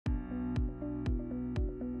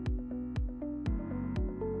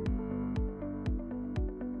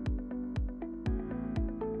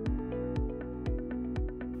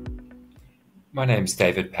My name's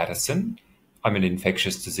David Paterson. I'm an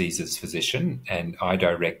infectious diseases physician and I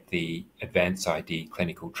direct the Advanced ID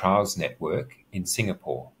Clinical Trials Network in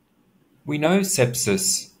Singapore. We know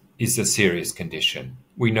sepsis is a serious condition.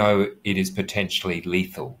 We know it is potentially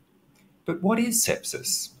lethal. But what is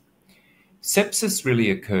sepsis? Sepsis really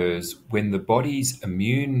occurs when the body's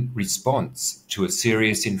immune response to a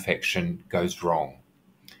serious infection goes wrong.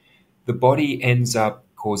 The body ends up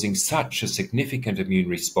causing such a significant immune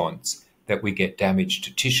response that we get damage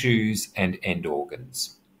to tissues and end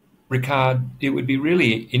organs. Ricard, it would be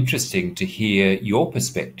really interesting to hear your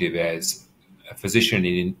perspective as a physician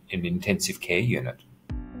in an intensive care unit.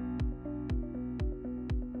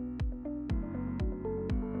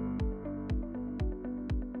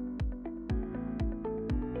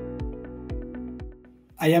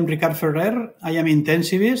 I am Ricard Ferrer. I am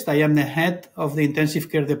intensivist. I am the head of the intensive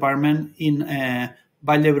care department in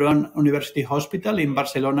Vall d'Hebron University Hospital in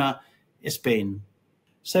Barcelona, Spain.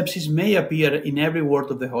 Sepsis may appear in every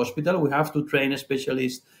ward of the hospital. We have to train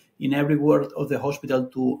specialists in every ward of the hospital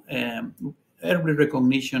to early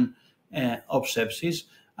recognition of sepsis.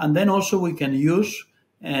 And then also we can use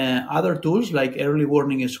other tools like early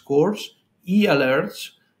warning scores,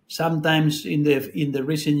 e-alerts. Sometimes in the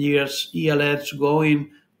recent years, e-alerts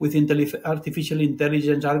going with artificial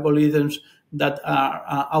intelligence algorithms that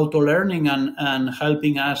are auto-learning and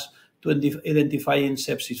helping us to identify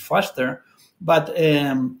sepsis faster, but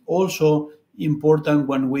also important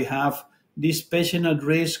when we have this patient at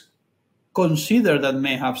risk considered that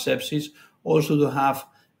may have sepsis, also to have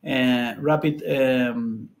rapid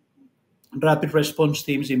response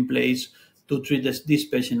teams in place to treat this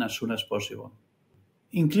patient as soon as possible.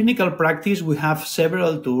 In clinical practice, we have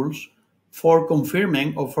several tools for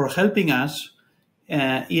confirming or for helping us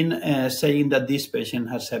in saying that this patient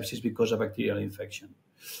has sepsis because of bacterial infection.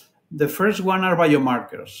 The first one are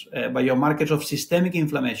biomarkers, biomarkers of systemic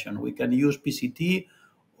inflammation. We can use PCT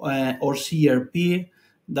or CRP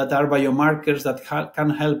that are biomarkers that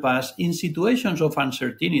can help us in situations of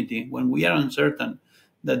uncertainty when we are uncertain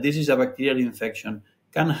that this is a bacterial infection,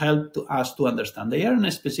 can help us to understand. They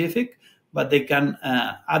aren't specific, but they can,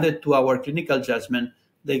 added to our clinical judgment,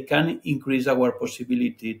 they can increase our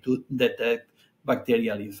possibility to detect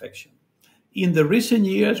bacterial infection. In the recent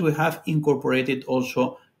years, we have incorporated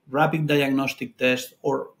also rapid diagnostic tests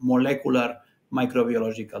or molecular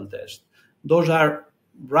microbiological tests. Those are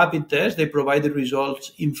rapid tests. They provide the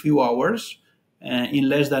results in few hours, in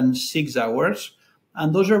less than 6 hours.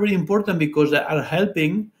 And those are very important because they are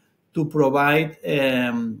helping to provide,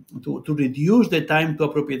 to reduce the time to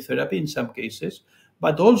appropriate therapy in some cases,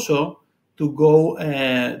 but also to go,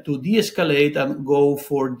 to de-escalate and go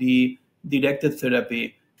for the directed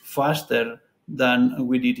therapy faster than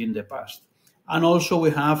we did in the past. And also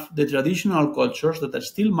we have the traditional cultures that are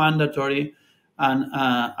still mandatory and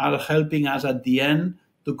are helping us at the end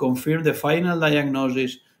to confirm the final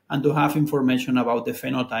diagnosis and to have information about the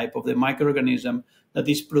phenotype of the microorganism that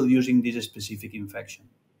is producing this specific infection.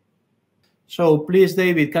 So please,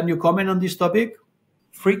 David, can you comment on this topic?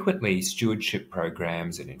 Frequently, stewardship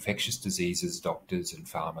programs and infectious diseases doctors and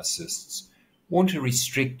pharmacists want to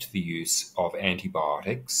restrict the use of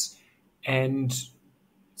antibiotics, and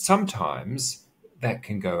sometimes that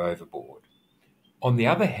can go overboard. On the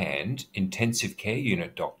other hand, intensive care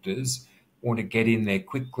unit doctors want to get in there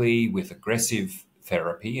quickly with aggressive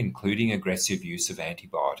therapy, including aggressive use of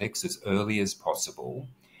antibiotics as early as possible,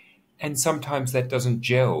 and sometimes that doesn't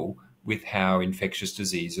gel with how infectious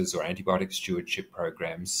diseases or antibiotic stewardship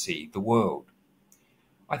programs see the world.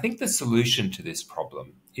 I think the solution to this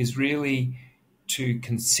problem is really to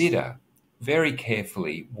consider very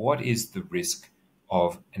carefully what is the risk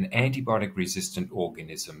of an antibiotic-resistant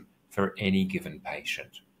organism for any given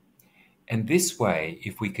patient. And this way,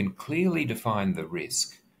 if we can clearly define the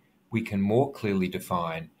risk, we can more clearly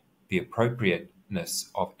define the appropriateness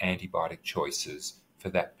of antibiotic choices for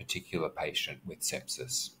that particular patient with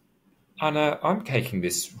sepsis. Anna, I'm taking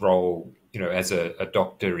this role, as a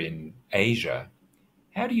doctor in Asia.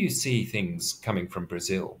 How do you see things coming from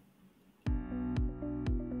Brazil?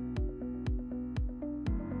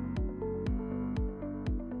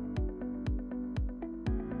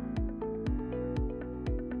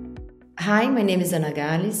 Hi, my name is Ana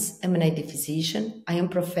Gales. I'm an ID physician. I am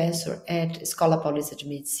professor at Escola Paulista de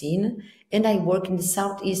Medicina, and I work in the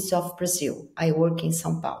southeast of Brazil. I work in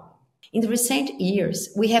São Paulo. In the recent years,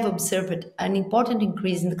 we have observed an important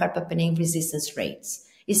increase in the carbapenem resistance rates,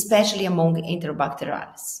 especially among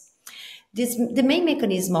Enterobacteriales. The main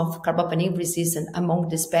mechanism of carbapenem resistance among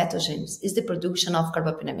these pathogens is the production of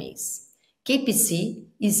carbapenemase. KPC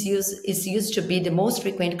is used to be the most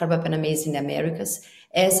frequent carbapenemase in the Americas,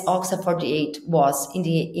 as OXA48 was in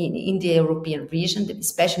the European region,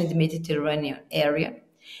 especially in the Mediterranean area.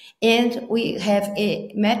 And we have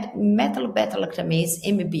a metal-beta-lactamase,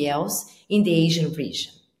 MBLs, in the Asian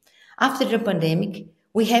region. After the pandemic,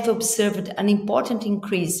 we have observed an important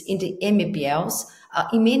increase in the MBLs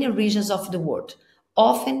in many regions of the world,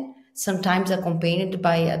 often sometimes accompanied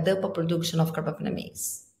by a double production of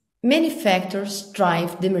carbamazepine. Many factors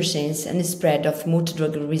drive the emergence and spread of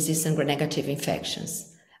multidrug-resistant gram-negative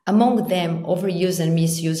infections. Among them, overuse and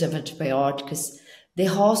misuse of antibiotics, the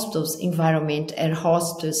hospital's environment and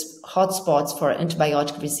hotspots for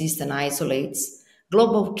antibiotic-resistant isolates,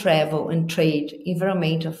 global travel and trade,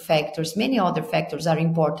 environmental factors, many other factors are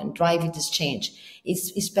important driving this change,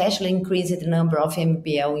 especially increasing the number of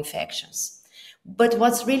MBL infections. But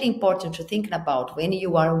what's really important to think about when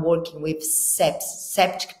you are working with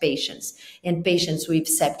septic patients and patients with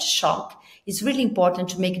septic shock, it's really important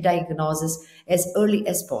to make diagnosis as early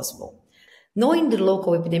as possible. Knowing the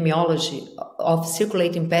local epidemiology of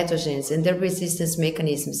circulating pathogens and their resistance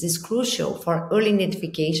mechanisms is crucial for early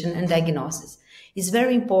identification and diagnosis. It's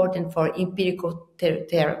very important for empirical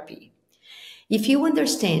therapy. If you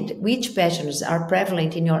understand which pathogens are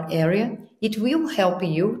prevalent in your area, it will help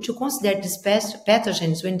you to consider these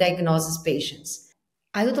pathogens when diagnosing patients.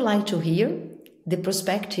 I would like to hear the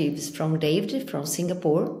perspectives from David from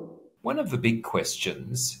Singapore. One of the big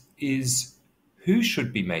questions is who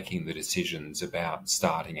should be making the decisions about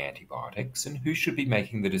starting antibiotics and who should be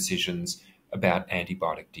making the decisions about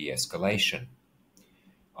antibiotic de-escalation.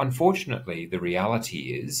 Unfortunately, the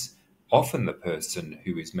reality is often the person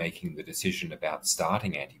who is making the decision about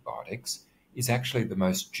starting antibiotics is actually the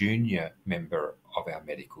most junior member of our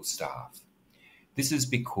medical staff. This is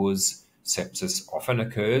because sepsis often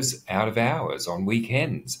occurs out of hours on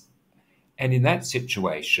weekends. And in that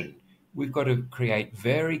situation, we've got to create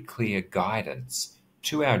very clear guidance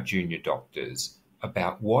to our junior doctors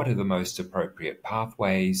about what are the most appropriate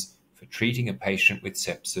pathways for treating a patient with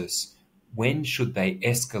sepsis, when should they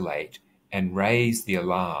escalate and raise the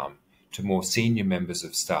alarm to more senior members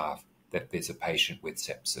of staff that there's a patient with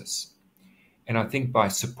sepsis. And I think by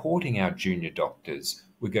supporting our junior doctors,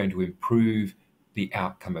 we're going to improve the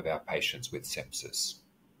outcome of our patients with sepsis.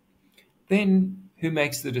 Then, who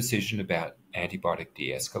makes the decision about antibiotic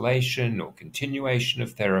de-escalation or continuation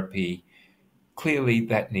of therapy? Clearly,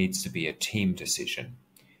 that needs to be a team decision.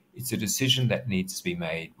 It's a decision that needs to be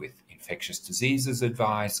made with infectious diseases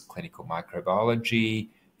advice, clinical microbiology,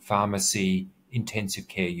 pharmacy, intensive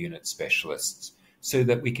care unit specialists, so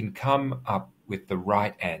that we can come up with the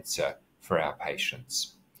right answer for our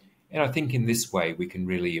patients. And I think in this way we can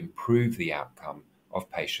really improve the outcome of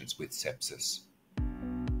patients with sepsis.